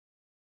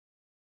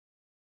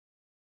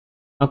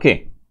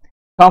Okay,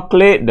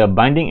 calculate the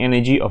binding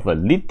energy of a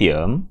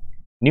lithium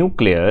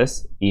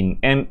nucleus in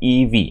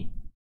MeV.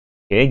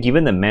 Okay,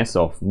 given the mass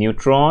of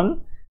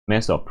neutron,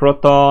 mass of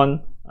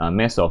proton,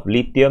 mass of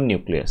lithium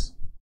nucleus.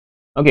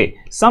 Okay,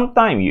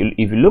 sometimes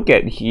if you look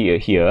at here,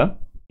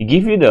 it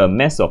gives you the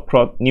mass of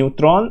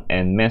neutron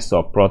and mass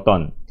of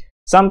proton.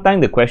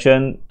 Sometimes the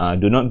question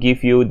do not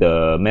give you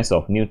the mass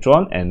of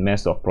neutron and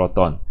mass of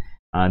proton.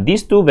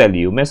 These two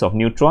values, mass of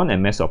neutron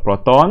and mass of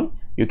proton,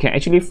 you can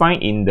actually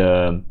find in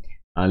the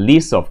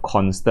list of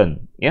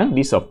constant. Yeah,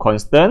 list of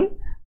constant.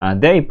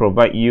 There it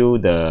provide you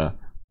the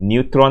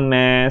neutron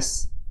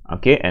mass,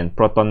 okay, and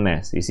proton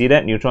mass. You see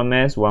that neutron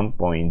mass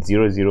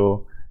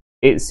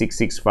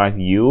 1.008665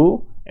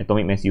 U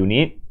atomic mass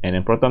unit, and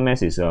then proton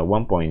mass is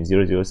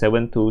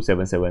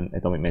 1.007277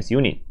 atomic mass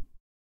unit.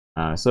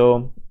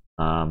 So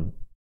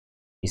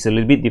it's a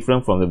little bit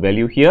different from the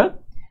value here.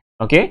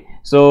 Okay,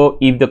 so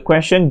if the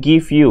question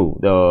give you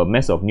the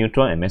mass of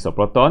neutron and mass of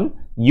proton,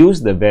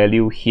 use the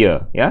value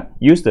here. Yeah,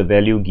 use the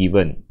value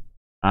given.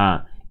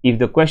 If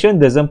the question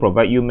doesn't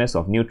provide you mass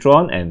of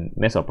neutron and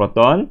mass of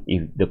proton,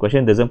 if the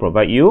question doesn't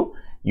provide you,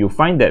 you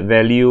find that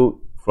value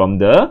from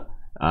the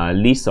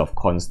list of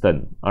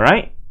constant. All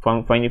right,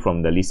 find it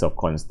from the list of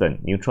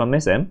constant, neutron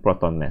mass and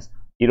proton mass.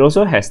 It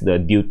also has the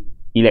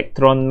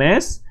electron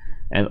mass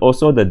and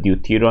also the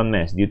deuterium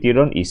mass.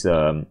 Deuterium is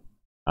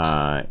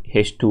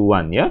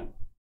H21, yeah,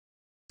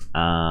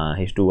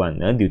 H21,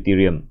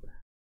 deuterium.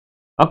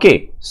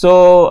 Okay,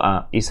 so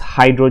it's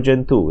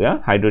hydrogen 2,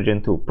 yeah,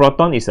 hydrogen 2.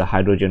 Proton is a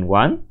hydrogen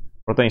 1.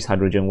 Proton is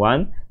hydrogen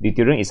 1.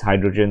 Deuterium is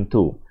hydrogen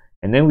 2.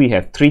 And then we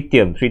have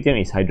tritium. Tritium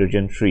is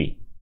hydrogen 3.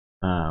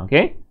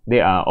 Okay,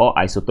 they are all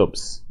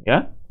isotopes,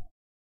 yeah.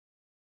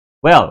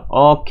 Well,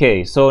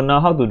 okay, so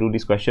now how to do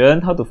this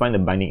question? How to find the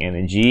binding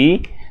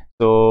energy?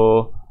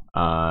 So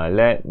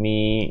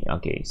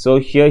okay, so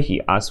here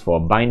he asked for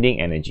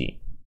binding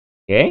energy.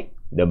 Okay,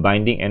 the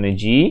binding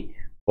energy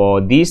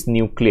for this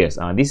nucleus.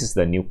 This is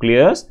the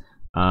nucleus.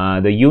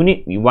 The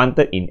unit we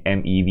wanted in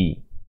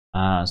MeV.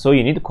 So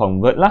you need to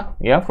convert lah,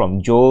 yeah,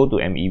 from joule to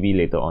MeV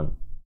later on.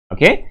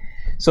 Okay,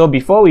 so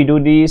before we do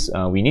this,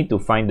 we need to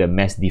find the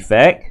mass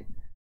defect.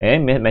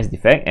 Mass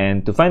defect,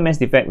 and to find mass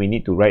defect, we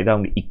need to write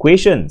down the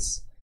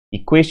equations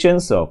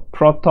of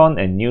proton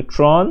and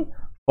neutron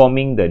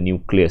forming the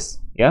nucleus,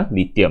 yeah,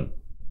 lithium.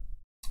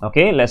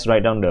 Okay, let's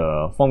write down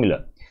the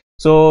formula.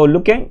 So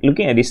looking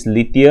at this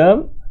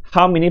lithium,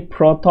 how many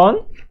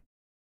proton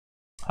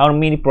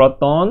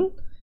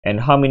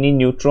and how many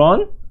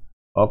neutron?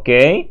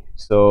 Okay,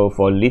 so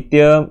for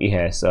lithium it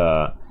has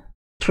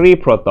 3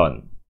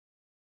 proton.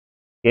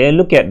 Okay,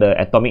 look at the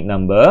atomic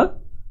number.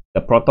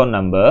 The proton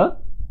number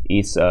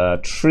is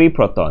 3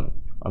 proton.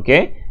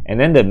 Okay, and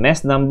then the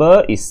mass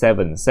number is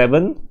 7.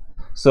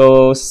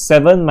 So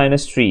 7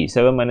 minus 3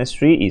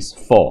 is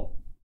 4.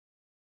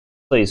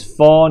 So it's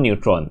 4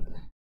 neutron.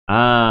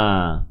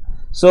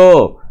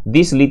 So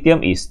this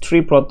lithium is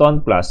 3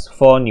 proton plus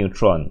 4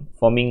 neutron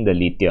forming the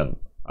lithium.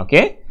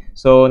 Okay,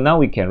 so now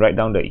we can write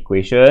down the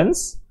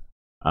equations.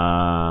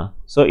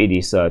 So it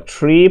is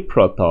 3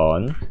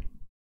 proton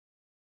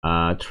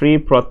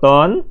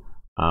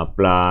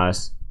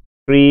plus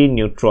 3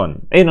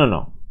 neutron.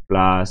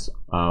 Plus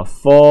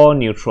 4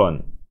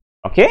 neutron.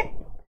 Okay,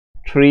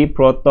 3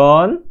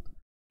 proton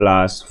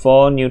plus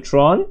 4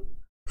 neutron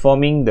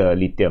forming the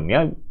lithium.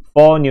 Yeah,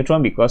 4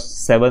 neutron because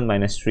 7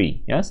 minus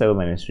 3. Yeah, 7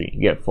 minus 3,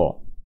 you get 4.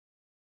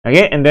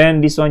 Okay, and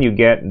then this one you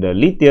get the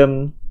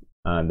lithium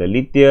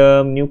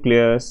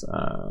nucleus.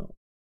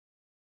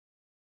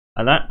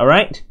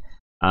 Alright.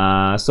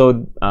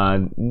 So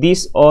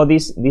these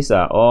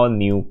are all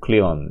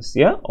nucleons.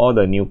 Yeah, all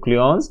the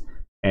nucleons,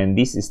 and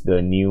this is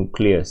the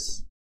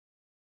nucleus.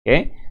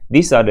 Okay,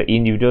 these are the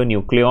individual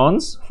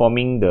nucleons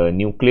forming the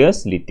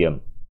nucleus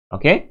lithium.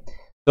 Okay,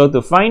 so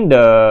to find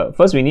the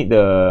first, we need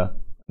the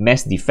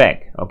mass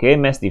defect. Okay,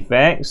 mass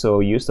defect.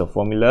 So use the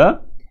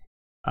formula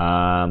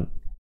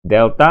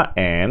delta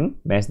M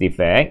mass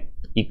defect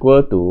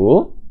equal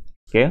to,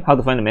 okay, how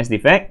to find the mass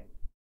defect?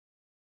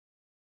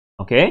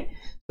 Okay,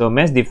 so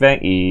mass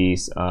defect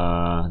is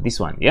this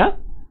one, yeah.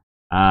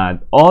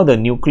 All the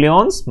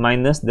nucleons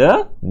minus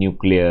the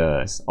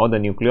nucleus. All the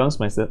nucleons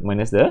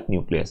minus the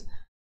nucleus.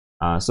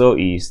 So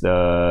is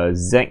the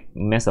Z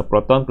mass of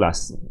proton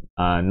plus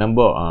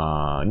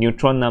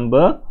neutron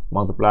number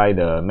multiply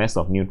the mass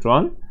of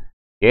neutron.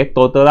 Okay,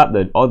 total up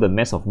all the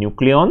mass of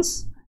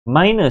nucleons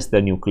minus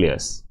the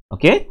nucleus.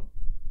 Okay,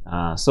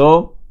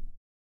 so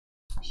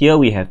here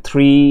we have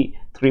 3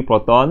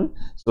 proton.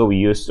 So we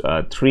use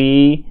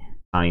 3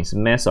 times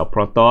mass of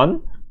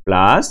proton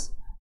plus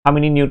how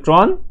many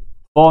neutron?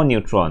 4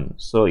 neutron.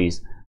 So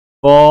it's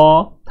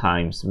 4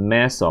 times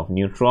mass of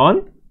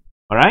neutron.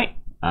 All right.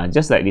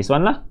 Just like this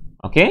one lah.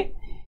 Okay,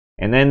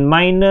 and then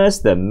minus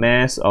the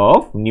mass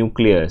of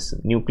nucleus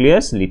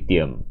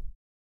lithium,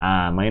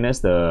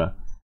 minus the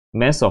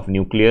mass of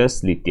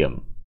nucleus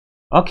lithium.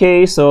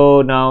 Okay,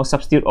 so now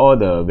substitute all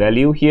the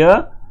value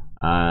here,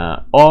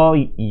 all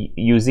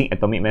using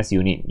atomic mass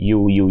unit,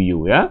 U,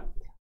 yeah.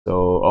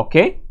 So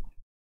okay,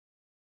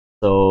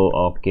 So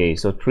okay,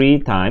 so 3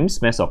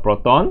 times mass of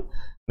proton.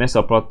 Mass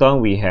of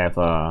proton we have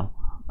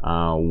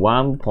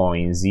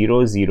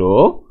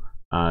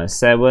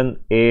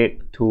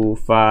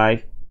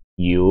 1.007825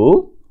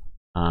 U.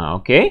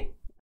 Okay,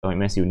 atomic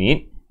mass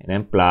unit, and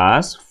then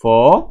plus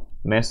 4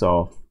 mass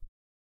of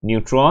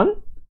neutron,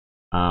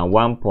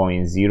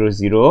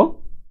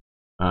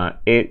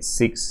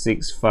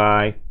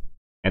 1.008665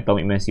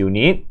 atomic mass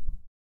unit.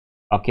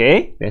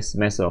 Okay, that's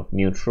mass of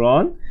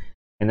neutron,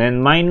 and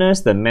then minus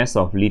the mass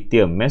of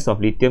lithium. Mass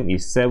of lithium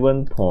is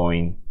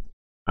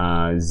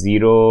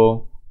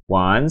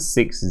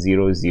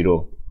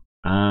 7.01600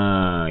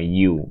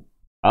 U.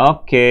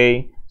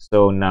 Okay,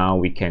 so now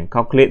we can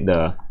calculate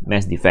the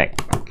mass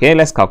defect. Okay,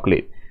 let's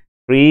calculate.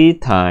 3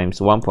 times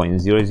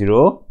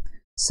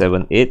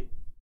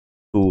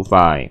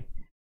 1.007825.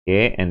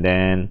 Okay, and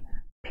then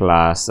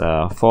plus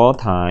 4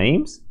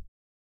 times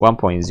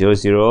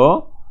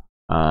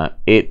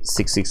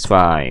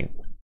 1.008665.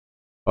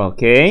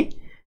 Okay,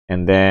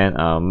 and then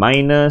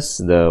minus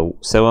the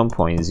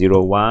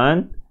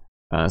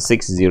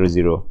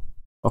 7.01600.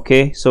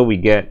 Okay, so we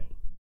got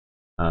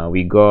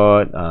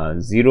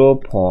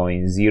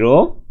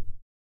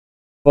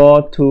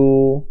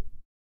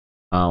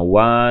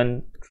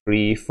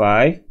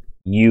 0.042135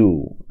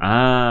 U.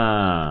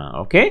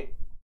 Okay,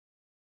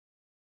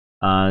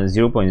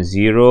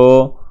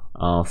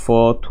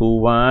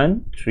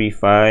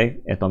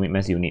 0.042135 atomic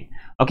mass unit.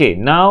 Okay,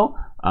 now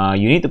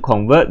you need to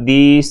convert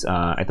this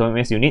atomic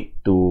mass unit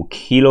to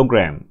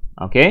kilogram.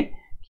 Okay,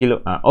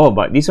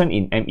 but this one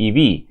in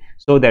MeV.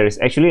 So there is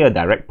actually a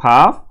direct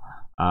path.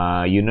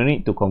 You don't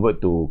need to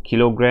convert to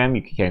kilogram.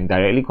 You can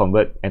directly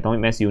convert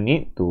atomic mass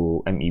unit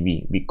to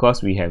MeV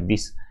because we have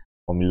this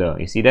formula.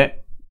 You see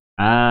that?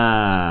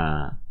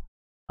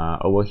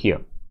 Over here.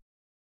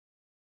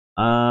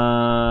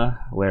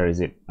 Where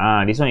is it?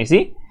 This one, you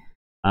see?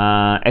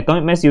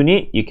 Atomic mass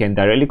unit, you can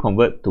directly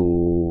convert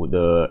to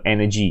the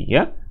energy.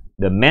 Yeah,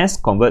 the mass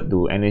convert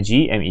to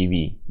energy,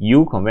 MeV.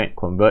 You convert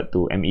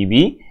to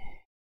MeV.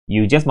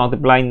 You just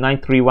multiply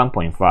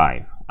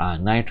 931.5.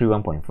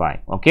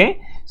 931.5. Okay,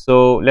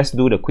 so let's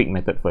do the quick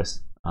method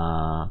first.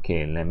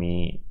 Okay, let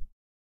me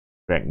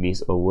drag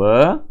this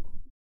over.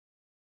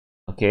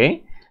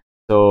 Okay,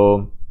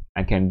 so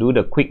I can do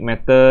the quick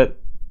method.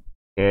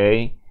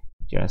 Okay,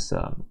 just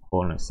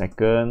hold on a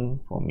second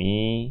for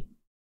me.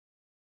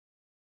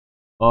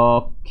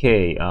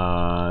 Okay,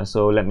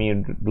 so let me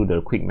do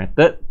the quick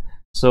method.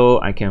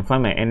 So I can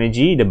find my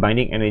energy. The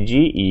binding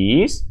energy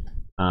is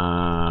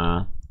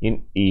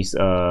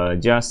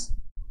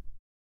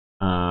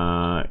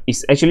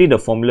it's actually the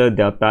formula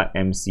delta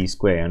mc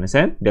square.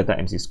 Understand? Delta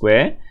mc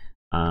square.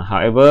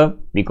 However,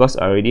 because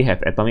I already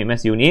have atomic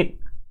mass unit,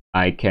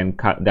 I can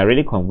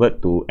directly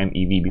convert to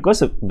MeV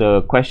because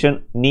the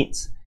question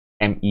needs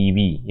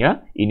MeV. Yeah,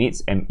 it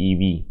needs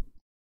MeV.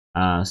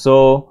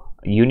 So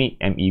unit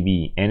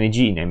MeV,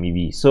 energy in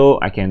MeV. So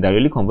I can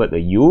directly convert the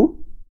U,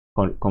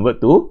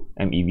 convert to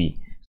MeV.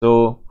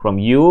 So from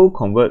U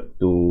convert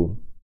to,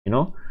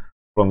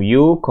 from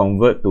U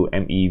convert to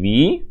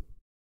MeV.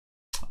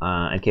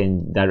 I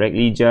can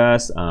directly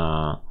just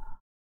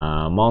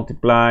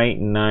multiply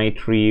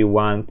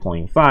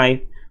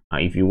 931.5.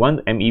 If you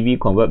want MeV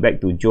convert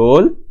back to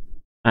joule,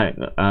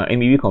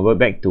 MeV convert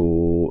back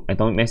to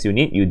atomic mass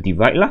unit, you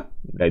divide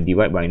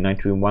divide by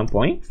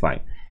 931.5.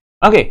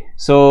 Okay,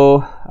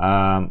 so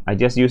I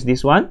just use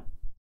this one.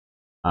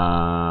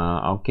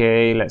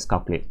 Okay, let's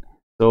calculate.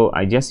 So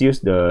I just use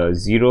the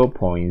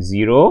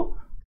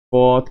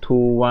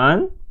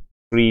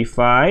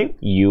 0.042135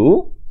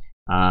 U.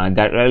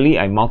 Directly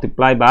I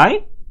multiply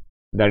by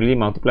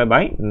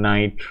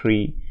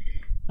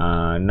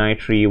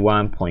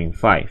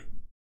 931.5.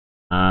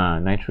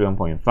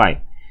 931.5.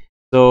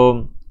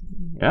 So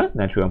yeah,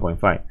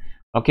 931.5.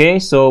 Okay,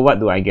 so what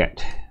do I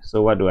get?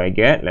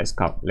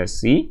 Let's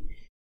see.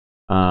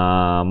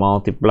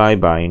 Multiply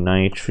by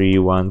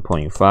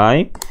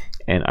 931.5,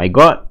 and I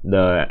got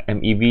the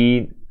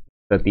MeV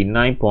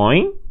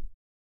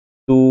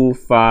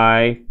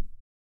 39.25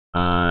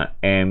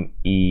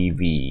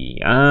 MeV.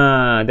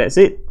 That's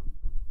it.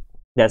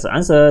 That's the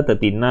answer,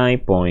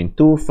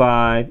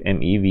 39.25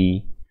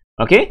 MeV.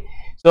 Okay,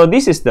 so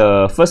this is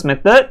the first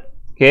method.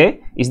 Okay,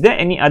 is there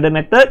any other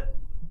method?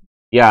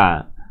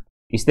 Yeah,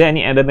 is there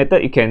any other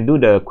method? You can do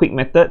the quick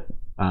method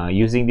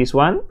using this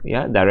one.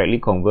 Yeah, directly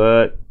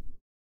convert.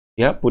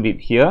 Yeah, put it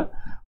here,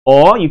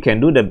 or you can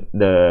do the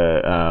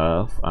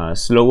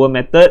slower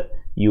method.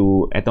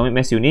 You atomic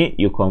mass unit,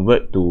 you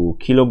convert to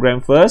kilogram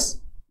first.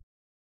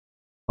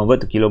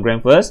 That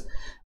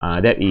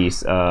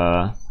is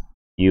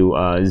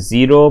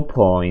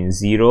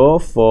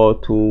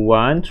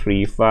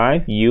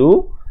 0.042135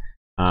 U.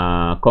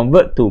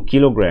 Convert to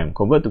kilogram.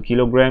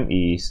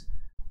 Is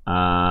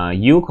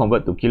U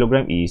convert to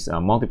kilogram is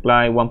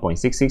multiply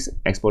 1.66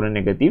 exponent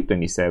negative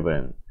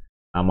 27.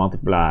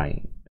 Multiply.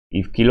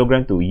 If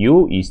kilogram to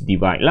U is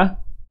divide lah.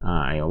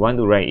 I want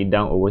to write it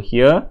down over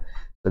here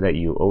so that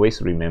you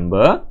always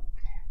remember.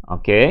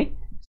 Okay,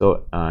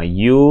 so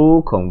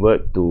U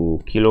convert to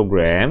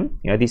kilogram.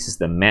 Yeah, this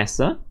is the mass.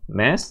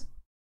 masses.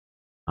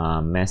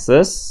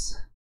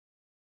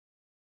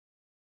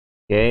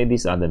 Okay,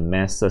 these are the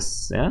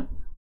masses. Yeah,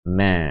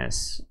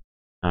 mass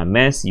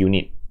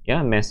unit.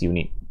 Yeah, mass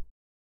unit.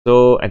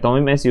 So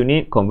atomic mass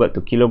unit convert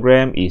to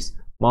kilogram is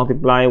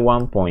multiply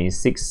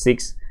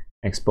 1.66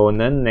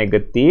 exponent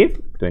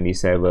negative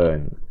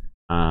 27.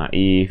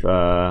 If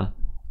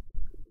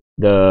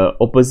the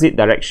opposite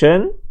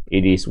direction,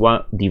 it is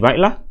one divide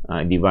lah.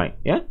 Divide.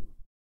 Yeah,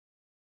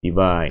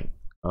 divide.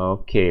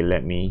 Okay,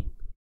 let me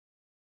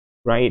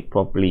write it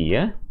properly.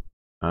 Yeah,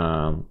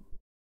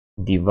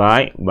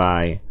 divide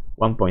by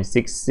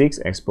 1.66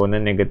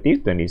 exponent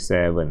negative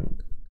 27.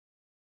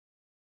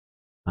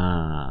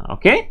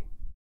 Okay.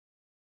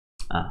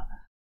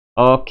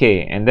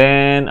 Okay, and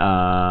then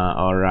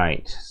all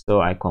right.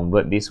 So I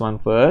convert this one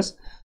first.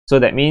 So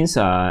that means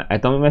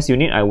atomic mass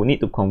unit, I will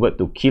need to convert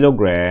to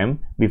kilogram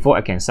before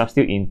I can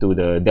substitute into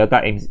the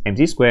delta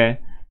mc square.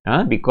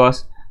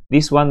 Because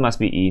this one must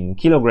be in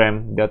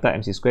kilogram, delta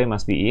mc square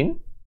must be in.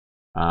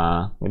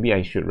 Maybe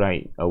I should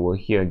write over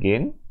here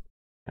again.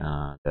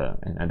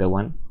 Another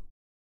one.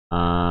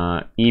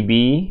 EB,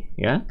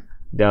 yeah,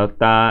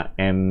 delta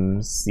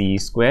mc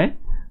square.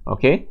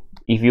 Okay,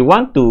 if you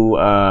want to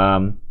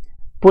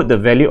put the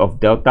value of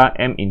delta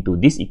m into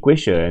these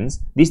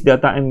equations, this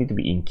delta m need to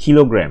be in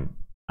kilogram.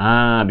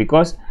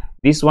 Because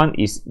this one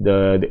is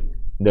the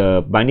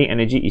binding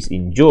energy is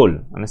in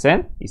joule.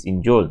 Understand? It's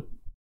in joule.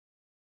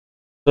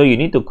 So you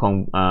need to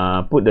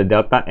put the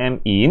delta m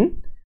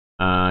in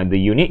the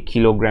unit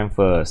kilogram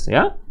first.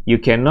 Yeah, you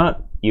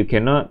cannot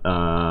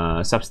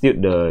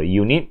substitute the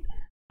unit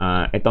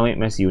atomic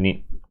mass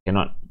unit.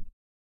 Cannot.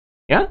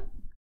 Yeah,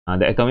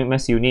 the atomic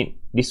mass unit,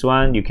 this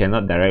one you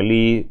cannot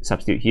directly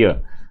substitute here.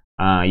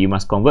 You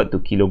must convert to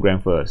kilogram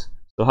first.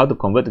 So how to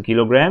convert to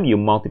kilogram? You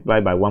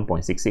multiply by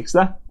 1.66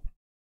 lah.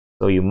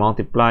 So you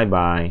multiply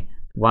by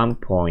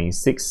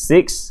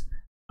 1.66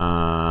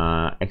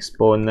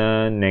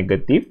 exponent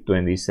negative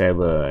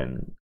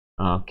 27.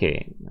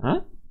 Okay.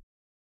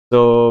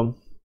 So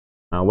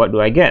what do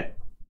I get?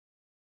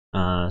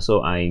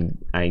 So I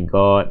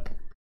got,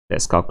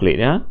 let's calculate.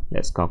 Yeah,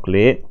 let's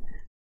calculate.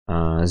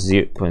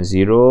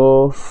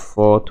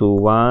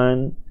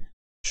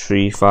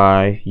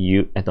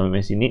 0.04235 atomic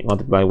mass unit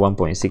multiply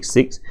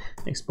 1.66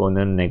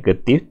 exponent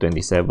negative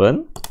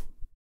 27.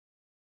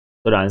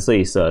 So the answer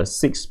is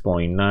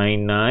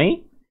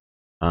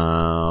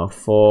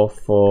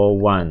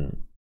 6.99441.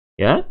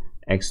 Yeah,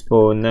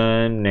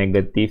 exponent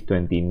negative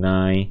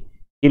 29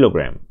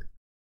 kilogram.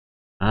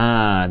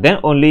 Then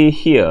only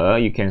here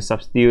you can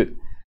substitute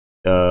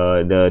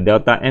the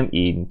delta m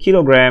in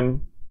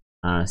kilogram.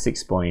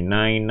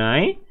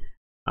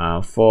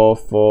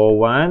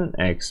 6.99441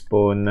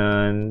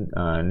 exponent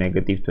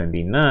negative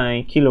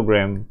 29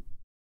 kilogram.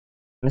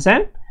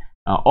 Understand?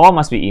 All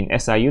must be in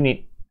SI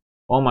unit.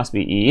 All must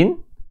be in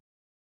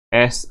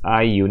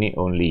SI unit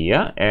only.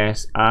 Yeah,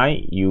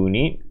 SI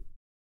unit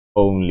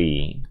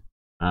only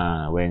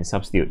when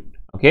substitute.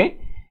 Okay,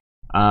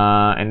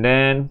 and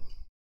then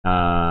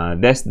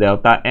that's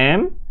delta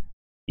m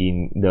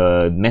in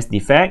the mass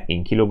defect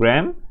in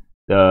kilogram.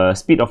 The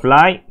speed of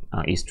light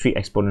is 3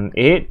 exponent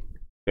 8.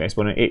 3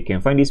 exponent 8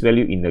 can find this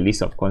value in the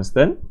list of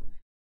constant.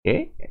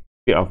 Okay,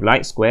 speed of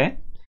light square.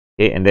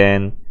 Okay, and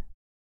then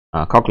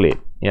calculate.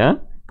 Yeah,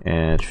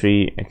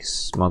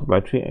 3x multiply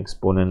 3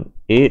 exponent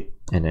 8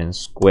 and then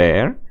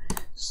square.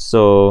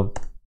 So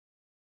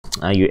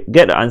you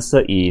get the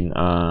answer in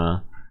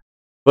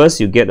first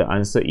you get the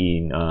answer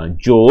in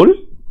joule.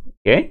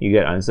 Okay, you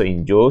get the answer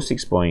in joule.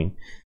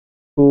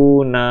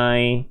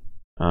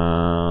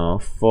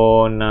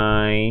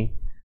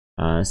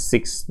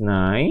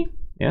 6.294969.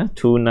 Yeah,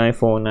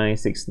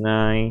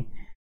 294969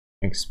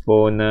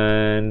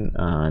 exponent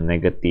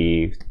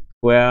negative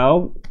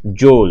 12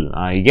 joule.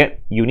 You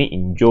get unit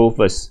in joule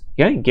first.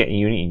 Yeah, you get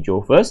unit in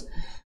joule first,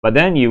 but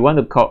then you want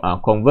to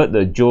convert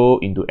the joule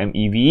into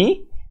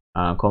MeV.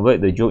 Convert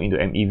the joule into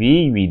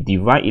MeV. We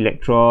divide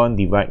electron,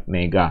 divide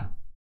mega.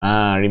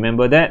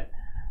 Remember that.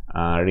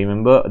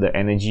 Remember the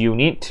energy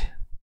unit.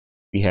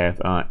 We have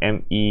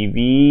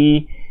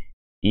MeV,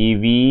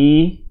 EV,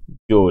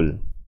 joule.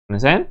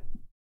 Understand?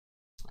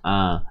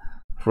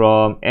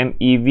 From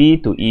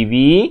MeV to EV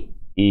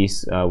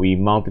is we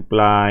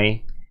multiply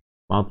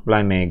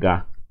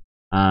mega.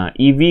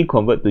 EV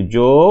convert to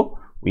joule,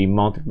 we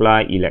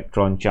multiply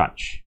electron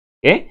charge.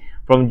 Okay,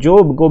 from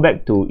joule we go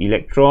back to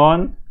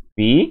electron,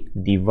 we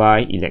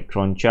divide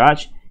electron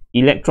charge.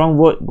 Electron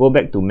volt go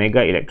back to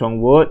mega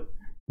electron volt,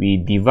 we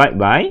divide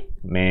by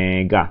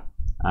mega.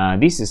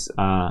 This is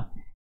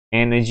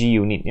energy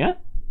unit. Yeah,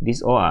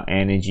 these all are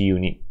energy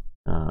unit.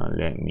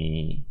 Let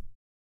me.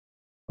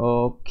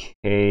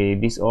 Okay,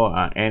 these all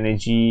are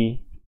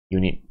energy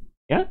unit.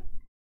 Yeah,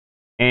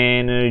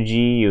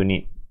 energy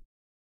unit.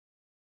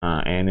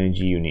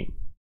 Energy unit.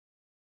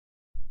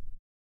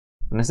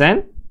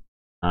 Understand?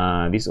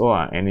 These all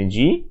are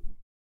energy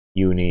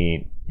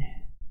unit.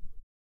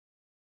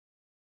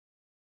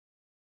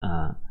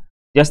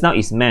 Just now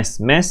is mass.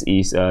 Mass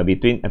is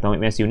between atomic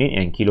mass unit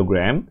and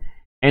kilogram.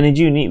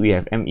 Energy unit we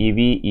have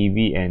MeV,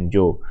 EV, and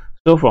joule.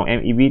 So from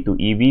MeV to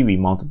EV, we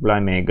multiply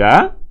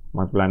mega.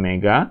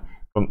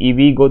 From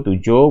EV go to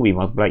joule, we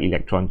multiply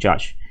electron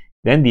charge.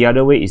 Then the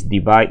other way is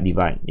divide.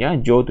 Yeah,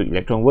 joule to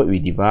electron volt, we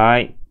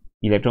divide.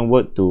 Electron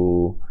volt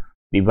to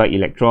divide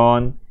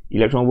electron.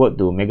 Electron volt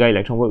to mega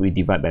electron volt, we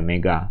divide by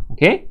mega.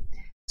 Okay.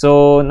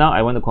 So now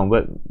I want to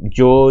convert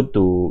joule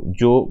to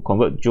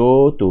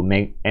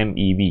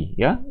MeV.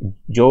 Yeah,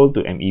 joule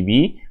to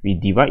MeV, we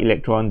divide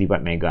electron,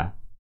 divide mega.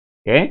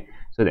 Okay.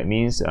 So that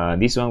means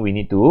this one we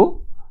need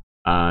to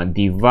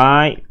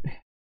divide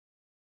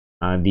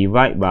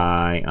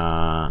by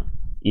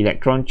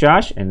electron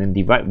charge and then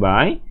divide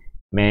by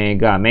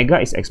mega. Mega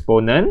is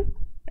exponent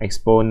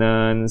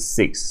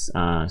 6.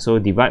 So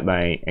divide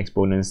by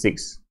exponent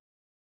 6.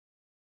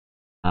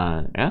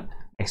 Yeah,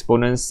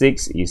 exponent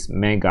 6 is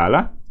mega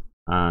lah.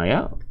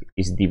 Yeah,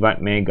 is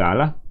divide mega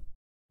lah.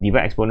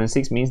 Divide exponent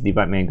 6 means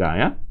divide mega.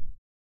 Yeah,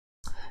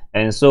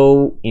 and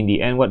so in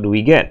the end, what do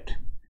we get?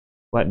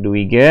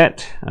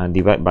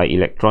 Divide by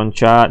electron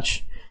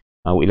charge.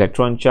 Our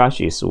electron charge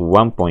is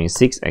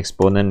 1.6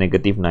 exponent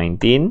negative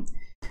 19.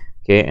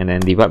 Okay, and then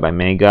divide by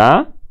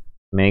mega.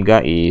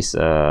 Mega is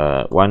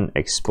 1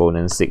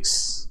 exponent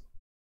 6.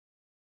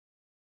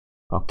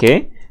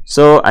 Okay,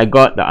 so I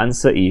got the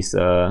answer is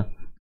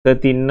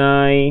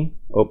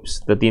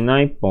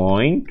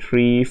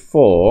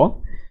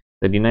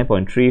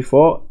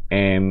 39.34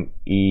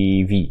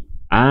 MeV.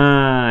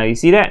 You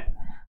see that?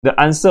 The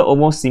answer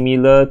almost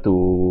similar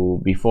to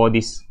before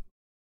this.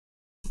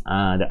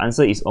 The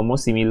answer is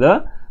almost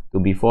similar to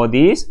before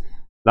this.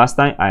 Last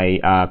time I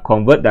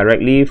convert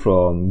directly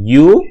from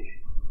U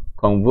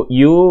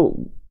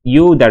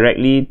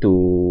directly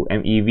to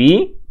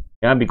MeV.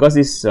 Yeah, because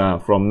it's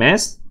from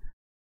mass.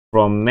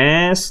 From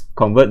mass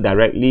convert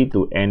directly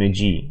to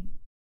energy.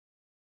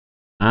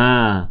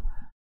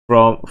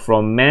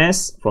 From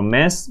mass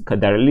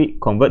directly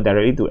convert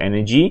directly to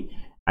energy.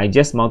 I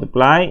just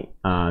multiply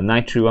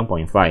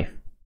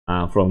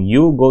 931.5. From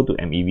U go to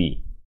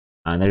MeV.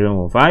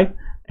 931.5,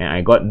 and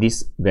I got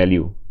this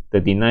value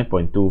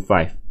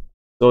 39.25.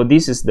 So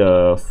this is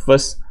the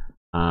first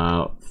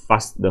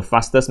the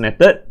fastest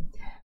method.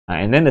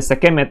 And then the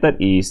second method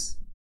is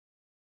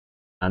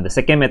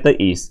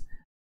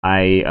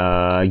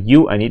I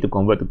need to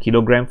convert to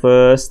kilogram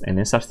first, and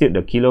then substitute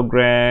the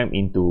kilogram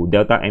into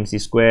delta mc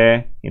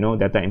square. You know,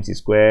 delta mc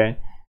square.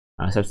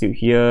 Substitute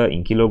here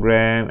in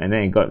kilogram, and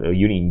then I got a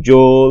unit in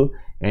joule.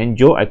 And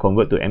joule I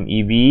convert to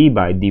MeV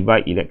by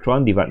divide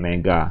electron, divide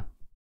mega.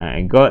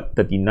 I got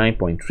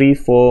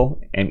 39.34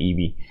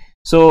 MeV.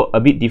 So a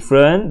bit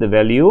different, the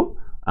value.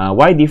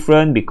 Why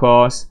different?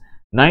 Because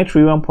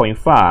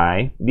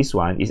 931.5, this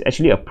one is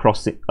actually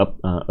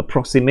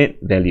approximate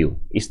value.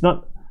 It's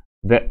not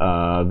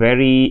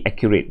very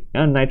accurate.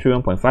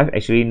 931.5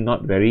 actually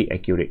not very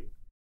accurate.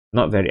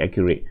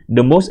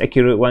 The most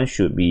accurate one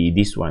should be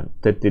this one,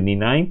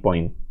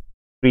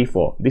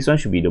 39.34. This one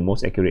should be the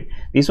most accurate.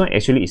 This one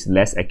actually is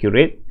less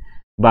accurate,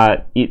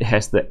 but it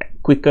has the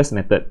quickest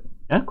method.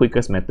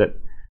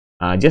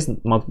 Just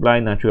multiply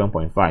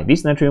 931.5.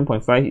 This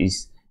 931.5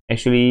 is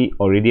actually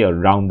already a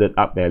rounded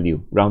up value.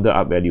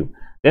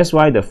 That's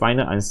why the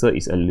final answer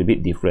is a little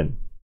bit different.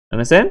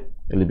 Understand?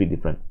 A little bit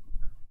different.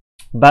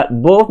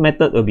 But both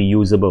methods will be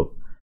usable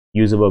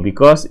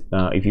because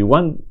if you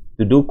want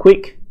to do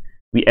quick,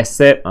 we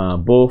accept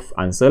both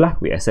answer lah.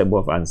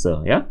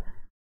 Yeah.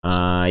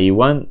 You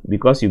want,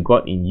 because you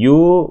got in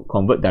U,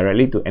 convert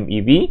directly to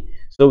MeV,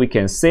 so we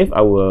can save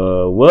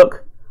our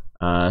work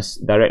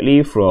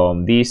directly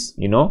from this.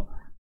 You know,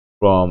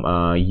 from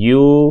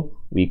U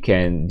we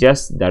can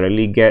just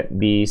directly get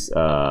this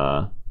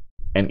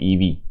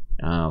MeV.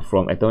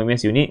 From atomic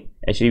mass unit,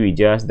 actually we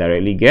just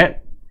directly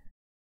get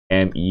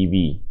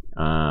MeV.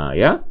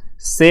 Yeah,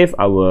 save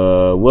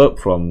our work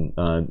from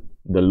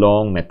the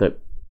long method.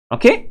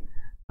 Okay,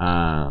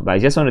 but I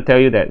just want to tell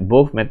you that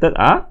both methods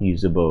are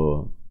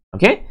usable.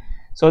 Okay,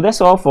 so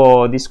that's all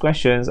for these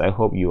questions. I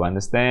hope you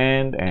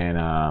understand,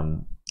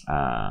 and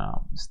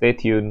stay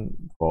tuned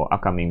for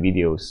upcoming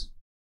videos.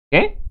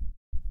 Okay,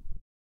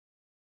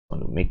 I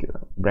want to make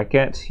a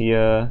bracket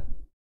here.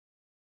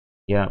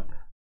 Yep,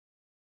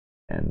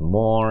 and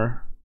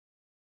more,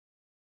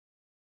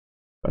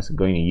 because I'm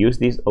going to use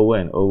this over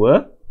and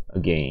over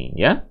again.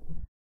 Yeah,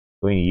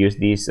 going to use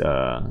this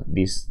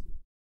this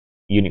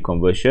unit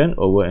conversion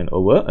over and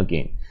over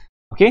again.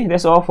 Okay,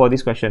 that's all for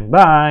this question.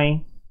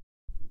 Bye.